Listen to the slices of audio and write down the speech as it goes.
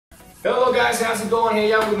Hello guys, how's it going?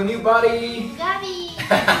 Here I am with my new buddy, Gabi.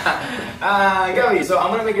 Gabi. So I'm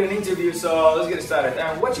gonna make it an interview. So let's get started.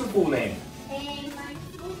 What's your full name? My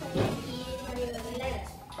full name is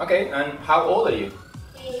Gabriela. Okay, and how old are you?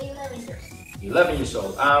 11 years. 11 years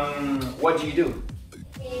old. What do you do?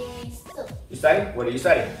 School. You study? What do you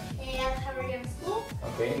study? At Harvard School.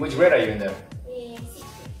 Okay, in which grade are you in there?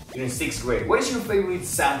 6th You're in 6th grade. What is your favorite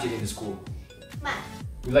subject in the school? grade. Math.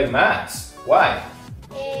 You like maths. Why?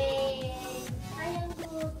 I am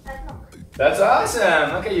good at numbers. That's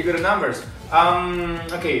awesome. Okay, you're good at numbers.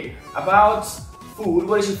 Okay, about food.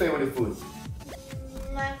 What is your favorite food?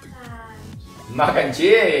 Mac Mac and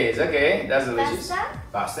cheese. Okay, that's and delicious. pasta.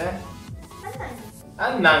 Pasta. And mango.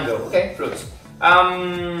 And mango. Okay, fruits.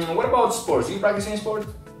 What about sports? Do you practice any sport?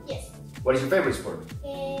 Yes. What is your favorite sport?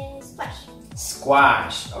 Squash.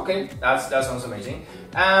 Squash. Okay, that sounds amazing.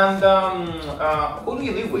 And who do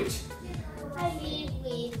you live with? I live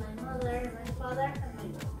with my mother, my father, and my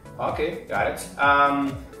mom. Okay, got it.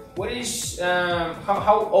 What is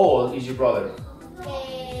how old is your brother? 8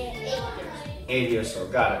 years. 8 years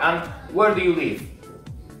old. Got it. And where do you live?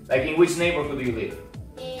 Like in which neighborhood do you live?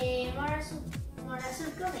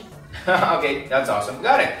 Morasul County. Okay, that's awesome.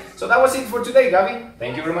 Got it. So that was it for today, Gabi.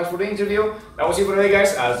 Thank you very much for the interview. That was it for today,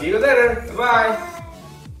 guys. I'll see you later. Bye.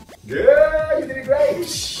 Yeah, you did it great.